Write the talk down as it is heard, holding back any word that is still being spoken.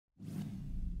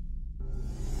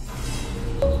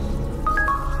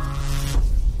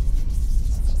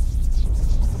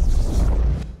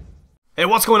Hey,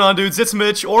 what's going on, dudes? It's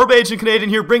Mitch, Orb Agent Canadian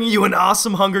here, bringing you an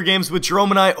awesome Hunger Games with Jerome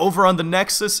and I over on the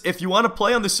Nexus. If you want to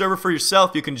play on the server for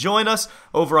yourself, you can join us.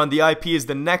 Over on the IP is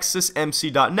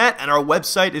thenexusmc.net, and our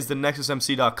website is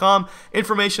thenexusmc.com.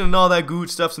 Information and all that good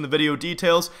stuff's in the video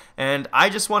details, and I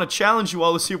just want to challenge you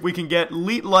all to see if we can get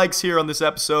elite likes here on this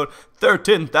episode.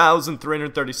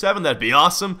 13,337, that'd be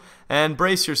awesome. And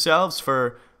brace yourselves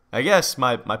for, I guess,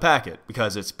 my packet,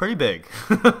 because it's pretty big.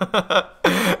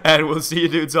 And we'll see you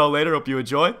dudes all later. Hope you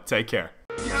enjoy. Take care.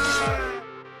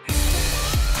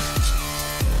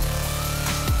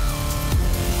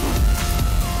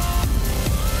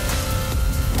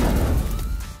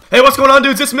 Hey, what's going on,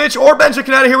 dudes? It's Mitch, or Benjamin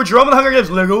Canada here with Jerome and the Hunger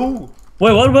Games. Let's go.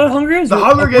 Wait, what about Hunger Games? The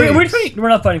Hunger Games. We're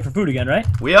not fighting for food again, right?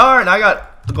 We are, and I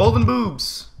got the golden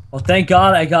boobs. Well, thank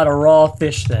God I got a raw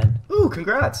fish then. Ooh,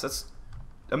 congrats. That's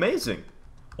amazing.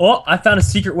 Oh, I found a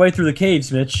secret way through the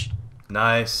caves, Mitch.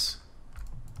 Nice.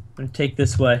 I'm gonna take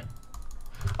this way.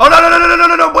 Oh,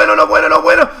 no, bueno,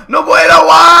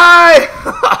 why?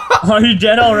 Are you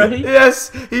dead already?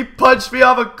 Yes, he punched me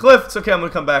off a cliff. It's okay, I'm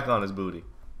gonna come back on his booty.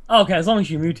 Okay, as long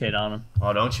as you mutate on him.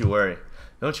 Oh, don't you worry.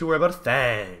 Don't you worry about a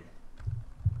thing.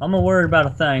 I'm gonna worry about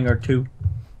a thing or two.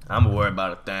 I'm gonna worry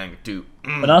about a thing or two.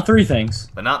 But not three things.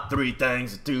 But not three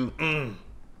things or two.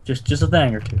 Just a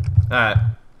thing or two. Alright.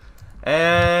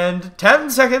 And 10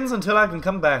 seconds until I can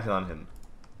come back on him.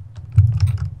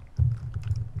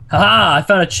 Haha, I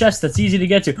found a chest that's easy to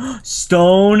get to.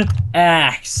 Stone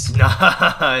axe.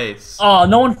 Nice. Oh,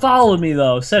 no one followed me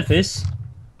though. Sedfish.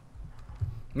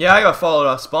 Yeah, I got followed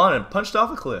off spawn and punched off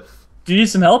a cliff. Do you need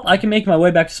some help? I can make my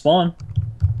way back to spawn.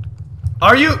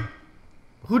 Are you?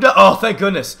 Who does? Oh, thank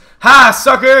goodness. Ha,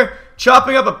 sucker!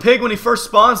 Chopping up a pig when he first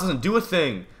spawns doesn't do a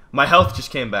thing. My health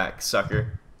just came back,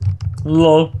 sucker.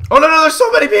 Lol. Oh, no, there's so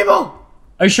many people!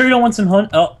 Are you sure you don't want some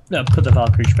hunt? Oh, no, put the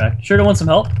Valkyrie back. Sure you don't want some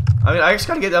help? I mean, I just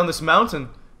gotta get down this mountain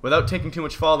without taking too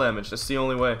much fall damage. That's the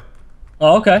only way.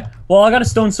 Oh, okay. Well, I got a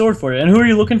stone sword for you. And who are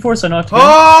you looking for so I know what to do? Oh,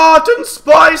 Hot and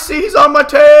spicy! He's on my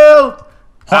tail!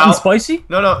 Hot and spicy?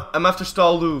 No, I'm after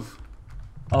Stall Louvre.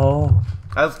 Oh.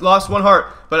 I've lost one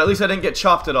heart, but at least I didn't get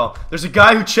chopped at all. There's a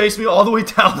guy who chased me all the way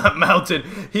down that mountain.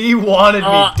 He wanted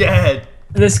me dead.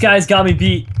 This guy's got me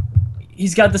beat.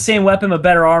 He's got the same weapon but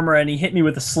better armor, and he hit me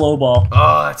with a slow ball.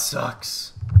 Oh, that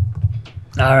sucks.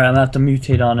 Alright, I'm gonna have to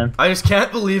mutate on him. I just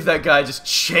can't believe that guy just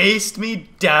chased me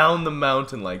down the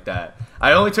mountain like that.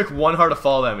 I only took one heart of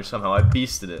fall damage somehow. I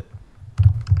beasted it.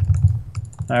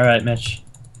 Alright, Mitch.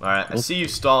 Alright, I see you,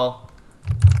 Stall.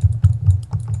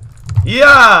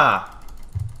 Yeah!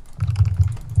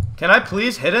 Can I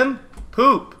please hit him?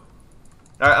 Poop.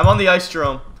 Alright, I'm on the ice,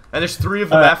 Jerome. And there's 3 of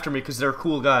them after me because they're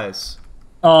cool guys.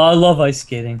 Oh, I love ice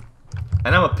skating.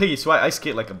 And I'm a piggy, so I ice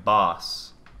skate like a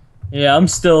boss. Yeah, I'm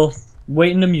still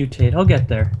waiting to mutate. I'll get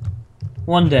there.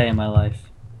 One day in my life.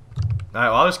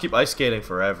 Alright, well, I'll just keep ice skating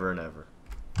forever and ever.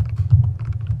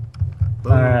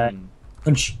 Boom. Alright.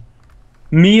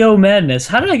 Mio Madness.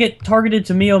 How did I get targeted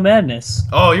to Mio Madness?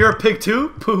 Oh, you're a pig too?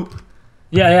 Poop.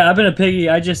 Yeah, I've been a piggy.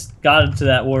 I just got into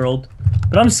that world.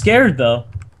 But I'm scared, though.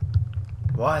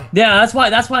 Why? Yeah, that's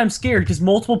why I'm scared, because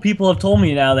multiple people have told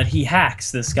me now that he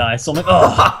hacks this guy. So I'm like,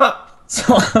 oh.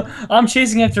 So I'm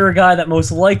chasing after a guy that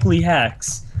most likely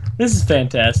hacks. This is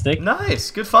fantastic. Nice,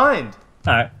 good find.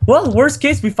 Alright. Well, worst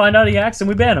case, we find out he hacks and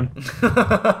we ban him.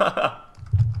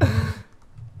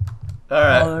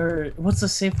 Alright. What's the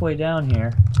safe way down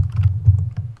here?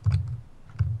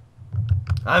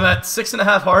 I'm at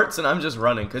 6.5 hearts and I'm just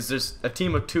running because there's a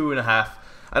team of 2.5.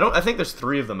 I think there's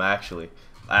 3 of them actually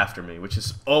after me, which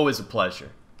is always a pleasure.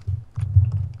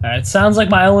 Alright, sounds like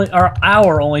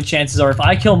our only chances are if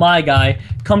I kill my guy,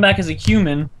 come back as a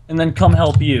human, and then come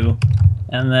help you.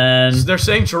 And then... So they're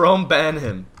saying Jerome ban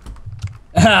him.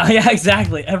 Yeah,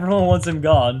 exactly. Everyone wants him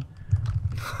gone.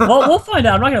 Well, we'll find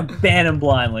out. I'm not gonna ban him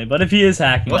blindly, but if he is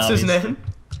hacking, what's his name?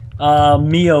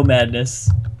 Mio Madness.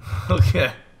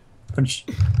 Okay.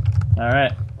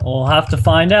 Alright, we'll have to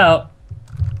find out.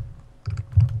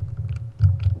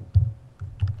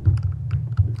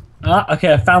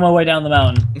 Okay, I found my way down the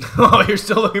mountain. Oh, you're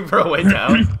still looking for a way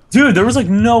down? Dude, there was like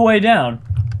no way down.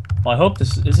 Well, I hope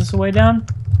is this a way down?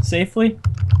 Safely?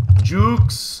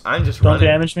 Jukes. I'm just Don't running.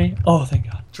 Don't damage me. Oh, thank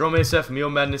God. Jerome ASF, Mio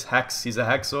Madness, Hex. He's a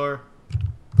Hexor.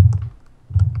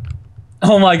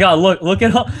 Oh my God, look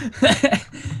at all...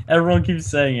 Everyone keeps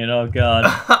saying it, oh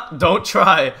God. Don't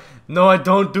try. No, I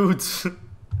don't, dudes.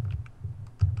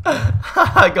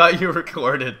 I got you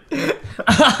recorded.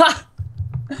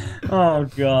 Oh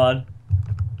God.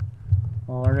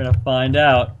 Well, we're gonna find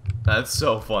out. That's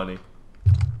so funny.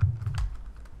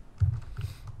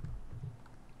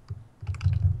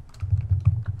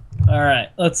 Alright,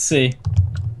 let's see.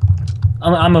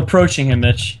 I'm approaching him,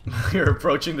 Mitch. You're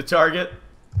approaching the target.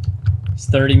 He's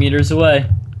 30 meters away.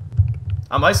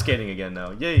 I'm ice skating again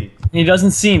now. Yay. He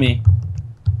doesn't see me.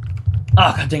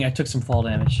 Oh, god dang, I took some fall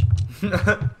damage.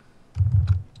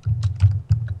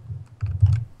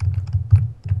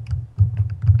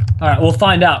 Alright, we'll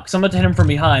find out, because I'm about to hit him from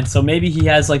behind, so maybe he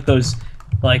has, like, those,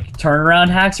 like, turnaround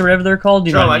hacks or whatever they're called.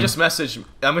 You know Jerome, what I mean? just messaged him.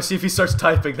 I'm gonna see if he starts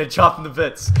typing, then chop him to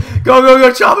bits. Go, go,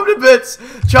 go, chop him to bits!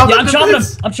 Chop him to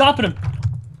bits! I'm chopping him!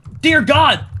 Dear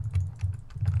God!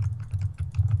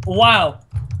 Wow.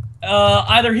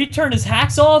 Either he turned his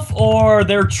hacks off, or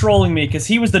they're trolling me, because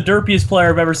he was the derpiest player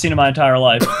I've ever seen in my entire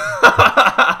life.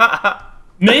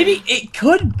 Maybe, it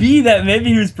could be that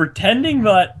maybe he was pretending,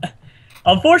 but...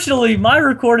 Unfortunately, my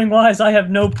recording-wise, I have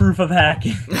no proof of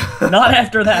hacking. Not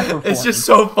after that performance. It's just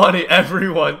so funny,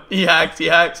 everyone. He hacked, he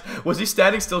hacks. Was he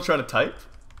standing still trying to type?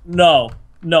 No,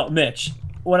 Mitch.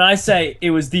 When I say it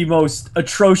was the most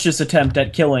atrocious attempt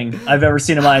at killing I've ever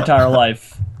seen in my entire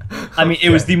life, I mean,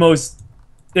 it was the most...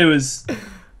 It was...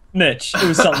 Mitch, it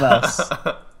was something else.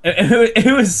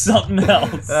 It was something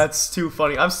else. That's too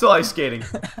funny. I'm still ice skating.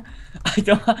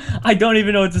 I don't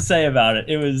even know what to say about it.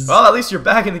 It was... Well, at least you're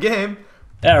back in the game.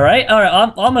 Alright,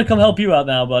 I'm gonna come help you out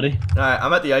now, buddy. Alright,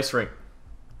 I'm at the ice rink.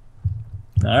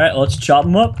 Alright, let's chop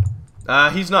him up.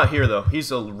 He's not here, though.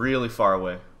 He's really far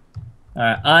away.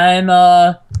 Alright,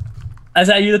 is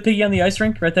that you, the piggy on the ice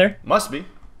rink, right there? Must be.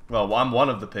 Well, I'm one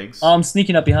of the pigs. I'm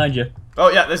sneaking up behind you. Oh,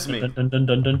 yeah, this is me. Dun, dun,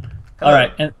 dun, dun.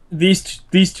 Alright, and these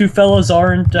two fellows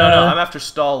aren't, No, I'm after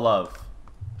Stall Love.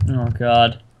 Oh,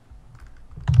 God.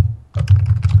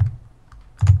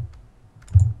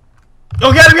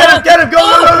 Oh, get him, get him, go, go, go, go,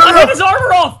 I go! took his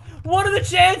armor off! What are the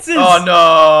chances? Oh,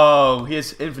 no! He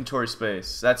has inventory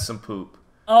space. That's some poop.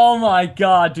 Oh, my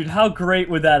God, dude. How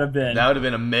great would that have been? That would have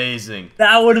been amazing.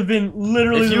 That would have been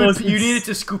literally the most... You needed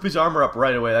to scoop his armor up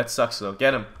right away. That sucks, though.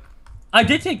 Get him. I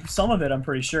did take some of it, I'm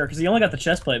pretty sure, because he only got the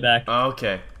chest plate back.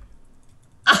 Okay.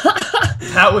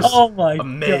 That was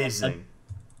amazing. God.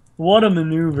 What a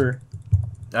maneuver.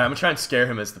 Alright, I'm gonna try and scare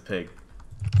him as the pig.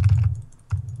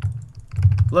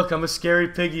 Look, I'm a scary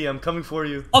piggy. I'm coming for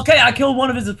you. Okay, I killed one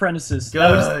of his apprentices.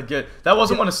 Good. That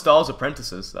wasn't one of Stahl's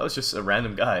apprentices. That was just a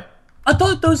random guy. I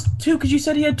thought those two, because you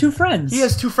said he had two friends. He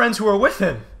has two friends who are with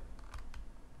him.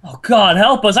 Oh, God,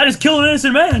 help us. I just killed an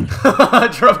innocent man.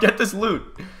 Jerome, get this loot.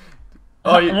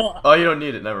 Oh, you don't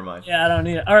need it. Never mind. Yeah, I don't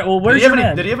need it. All right, well, where's your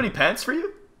man? Did he have any pants for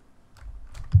you?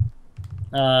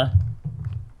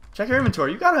 Check your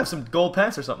inventory. You gotta have some gold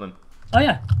pants or something. Oh,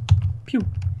 yeah. Pew.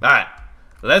 Alright,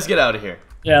 let's get out of here.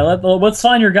 Yeah, let's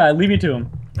find your guy. Lead me to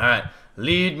him. Alright,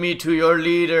 lead me to your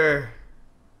leader.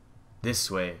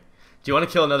 This way. Do you want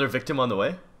to kill another victim on the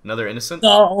way? Another innocent?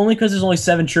 No, only because there's only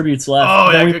 7 tributes left.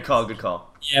 Oh, yeah, good call, good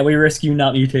call. Yeah, we risk you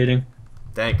not mutating.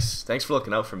 Thanks. Thanks for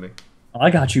looking out for me. Oh,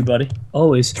 I got you, buddy.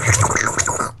 Always.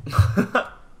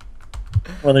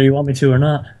 Whether you want me to or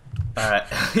not. Alright,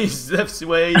 he's this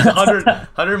way. He's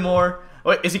 100 more.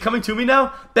 Wait, is he coming to me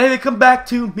now? Baby, come back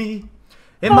to me.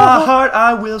 In my heart,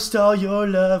 I will stall your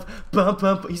love. Bum,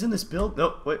 bum, bum. He's in this build.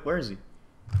 No, wait, where is he?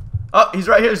 Oh, he's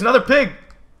right here. There's another pig.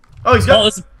 Oh, he's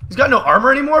got no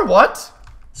armor anymore? What?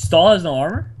 Stall has no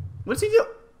armor? What's he do?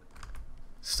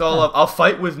 Stall up. I'll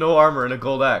fight with no armor and a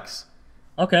gold axe.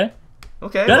 Okay.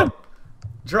 Okay. Get him.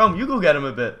 Jerome, you go get him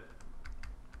a bit.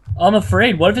 I'm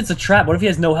afraid. What if it's a trap? What if he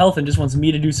has no health and just wants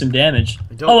me to do some damage?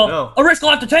 I don't know. A risk I'll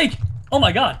have to take! Oh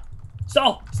my god.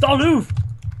 Stall move!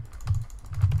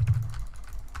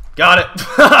 Got it.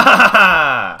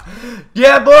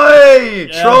 Yeah, boy!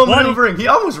 Yeah, Troll buddy. maneuvering. He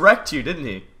almost wrecked you, didn't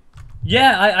he?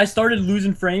 Yeah, I started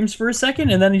losing frames for a second,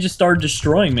 and then he just started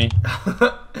destroying me.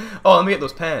 Oh, let me get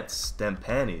those pants. Damn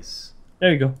panties.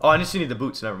 There you go. Oh, I just need the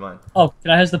boots. Never mind. Oh,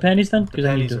 can I have the panties then? The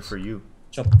panties are for you.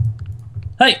 Chop.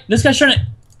 Hey, this guy's trying to...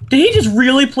 Did he just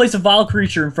really place a vile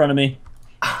creature in front of me?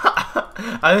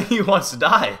 I think he wants to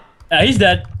die. Yeah, he's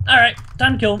dead. Alright,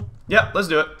 time to kill him. Yep, let's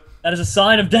do it. That is a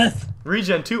sign of death.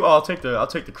 Regen 2. Oh, I'll take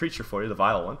the creature for you, the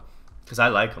vile one. Because I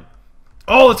like him.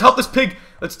 Oh, let's help this pig.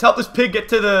 Let's help this pig get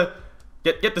to the...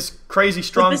 Get this crazy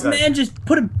strong This guy. man just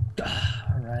put him...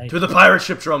 Alright. To the pirate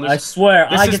ship, Jerome. I swear,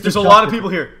 there's a lot of people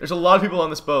here. There's a lot of people on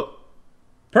this boat.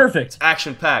 Perfect.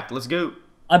 Action-packed. Let's go.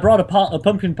 I brought a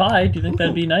pumpkin pie. Do you think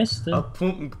that'd be nice? A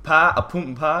pumpkin pie. A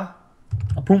pumpkin pie.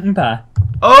 A pumpkin pie.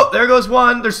 Oh, there goes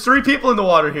one. There's 3 people in the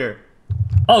water here.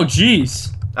 Oh,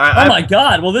 jeez. Alright, oh my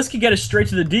god. Well, this could get us straight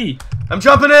to the D. I'm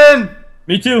jumping in.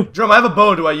 Me too. Jerome, I have a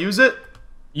bow. Do I use it?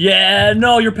 Yeah,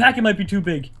 no, your packet might be too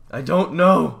big. I don't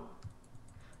know.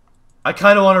 I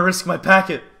kind of want to risk my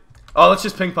packet. Oh, let's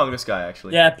just ping pong this guy,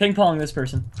 actually. Yeah, ping pong this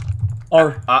person.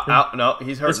 Or no,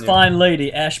 he's hurting this fine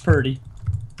lady, Ash Purdy.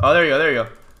 Oh, there you go, there you go.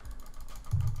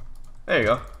 There you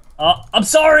go. I'm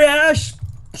sorry, Ash.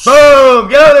 Boom!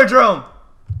 Get out of there, Jerome.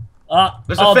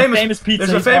 There's a famous pizza.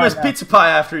 There's a famous pizza pie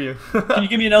after you. Can you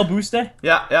give me an El Buste?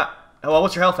 Yeah, yeah. Well,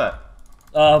 what's your health at?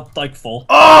 Like full.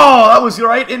 Oh, that was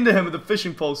right into him with the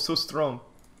fishing pole. So strong.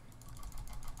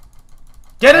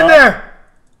 Get in there!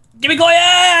 Give me going.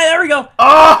 Yeah, there we go.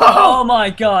 Oh my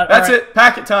God! That's it.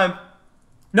 Packet time.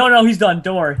 No, he's done.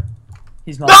 Don't worry.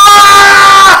 He's mine.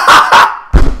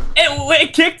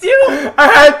 It kicked you? I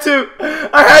had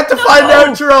to find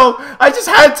out, Jerome. I just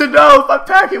had to know if my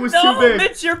packet was too big. No,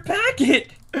 it's your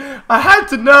packet. I had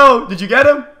to know. Did you get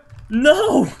him?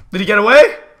 No. Did he get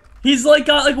away? He's like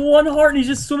got like 1 heart and he's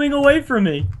just swimming away from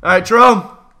me. All right,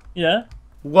 Jerome. Yeah.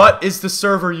 What is the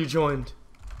server you joined?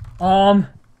 I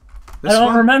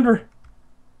don't remember.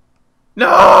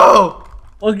 No.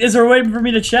 Well, is there a way for me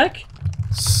to check?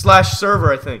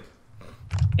 /server, I think.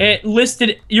 It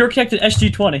listed you're connected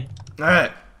SG20. All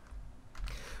right.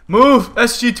 Move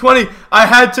SG20. I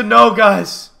had to know,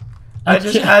 guys. I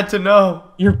just had to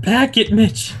know. Your packet,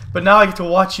 Mitch. But now I get to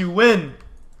watch you win.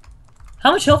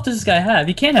 How much health does this guy have?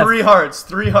 He can't have 3 hearts.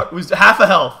 3 hearts was half a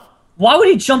health. Why would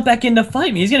he jump back in to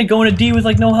fight me? He's gonna go in a D with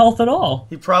like no health at all.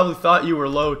 He probably thought you were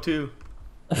low too.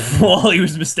 Well, he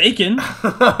was mistaken.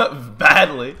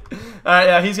 Badly. Alright,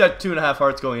 yeah, he's got 2.5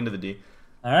 hearts going into the D.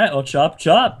 Alright, well, chop.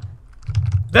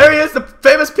 There he is, the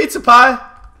famous pizza pie.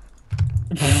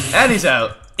 And he's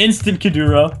out. Instant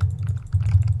Kuduro.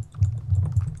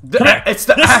 It's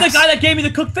the This axe. is the guy that gave me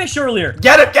the cooked fish earlier.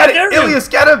 Get it, Ilias,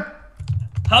 get him.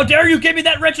 How dare you give me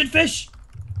that wretched fish?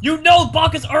 You know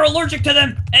Bakas are allergic to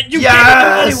them, and you gave it to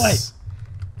them anyway.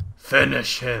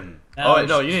 Finish him. Ouch. Oh,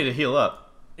 no, you need to heal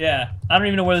up. Yeah, I don't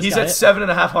even know where this guy is. He's at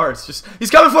 7.5 hearts. He's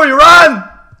coming for you, run!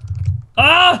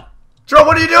 Ah! Jerome,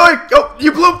 what are you doing? Oh,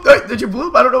 you blooped. Did you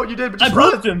bloop? I don't know what you did, but just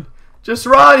run. I blooped him. Just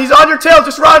run. He's on your tail.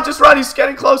 Just run. He's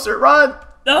getting closer. Run.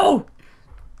 No!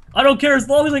 I don't care as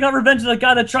long as I got revenge on the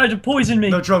guy that tried to poison me.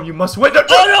 No, Jerome, you must win. No,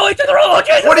 oh no, he took the wrong one.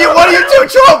 What are you doing,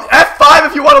 Jerome? F5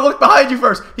 if you want to look behind you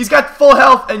first. He's got full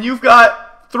health and you've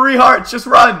got 3 hearts. Just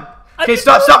run. Okay,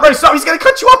 stop, running, stop. He's gonna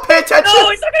cut you off. Pay attention. No,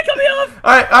 he's not gonna cut me off.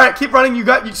 All right, keep running.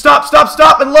 Stop,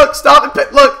 and look. Stop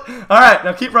and look. All right,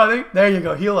 now keep running. There you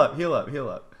go. Heal up.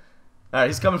 All right,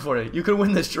 he's coming for you. You can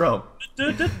win this, Jerome.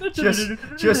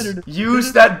 just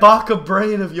use that Baka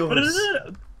brain of yours.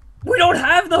 We don't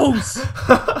have those.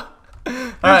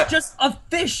 There's just a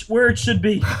fish where it should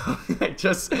be.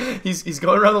 He's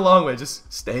going around the long way.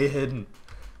 Just stay hidden.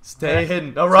 Stay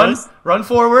hidden. No, run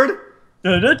forward.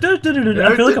 I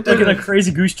feel like I'm like in a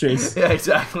crazy goose chase. Yeah,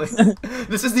 exactly.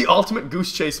 This is the ultimate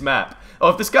goose chase map. Oh,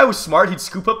 if this guy was smart, he'd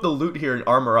scoop up the loot here and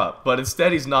armor up. But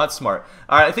instead, he's not smart.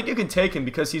 All right, I think you can take him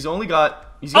because he's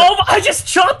got... Oh, I just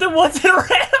chopped him once and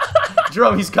ran.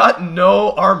 Jerome, he's got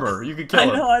no armor. You could kill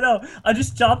him. I know. I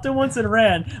just chopped him once and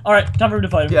ran. All right, time for him to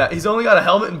fight him. Yeah, he's only got a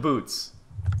helmet and boots.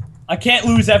 I can't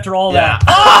lose after all that.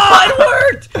 Oh, it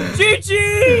worked!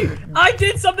 GG! I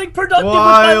did something productive with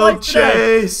my life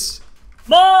today. Chase.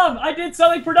 Mom, I did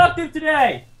something productive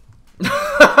today.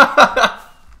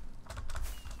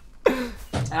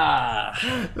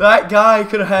 That guy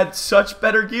could have had such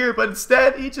better gear, but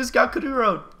instead he just got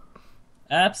Kaduro'd.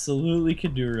 Absolutely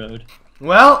Kaduro'd.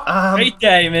 Well, great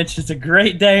day, Mitch. It's a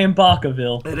great day in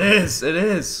Bakaville. It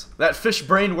is. That fish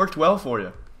brain worked well for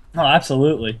you. Oh,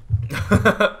 absolutely.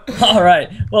 All right.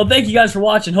 Well, thank you guys for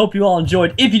watching. Hope you all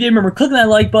enjoyed. If you did, remember clicking that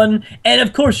like button, and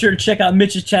of course, sure to check out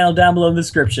Mitch's channel down below in the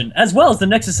description, as well as the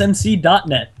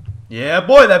NexusMC.net. Yeah,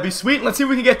 boy, that'd be sweet. Let's see if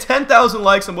we can get 10,000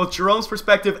 likes on both Jerome's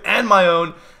perspective and my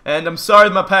own. And I'm sorry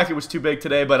that my packet was too big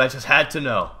today, but I just had to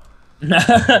know.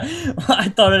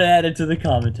 I thought it added to the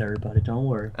commentary, buddy. Don't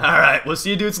worry. All right, we'll see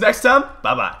you dudes next time.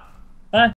 Bye-bye.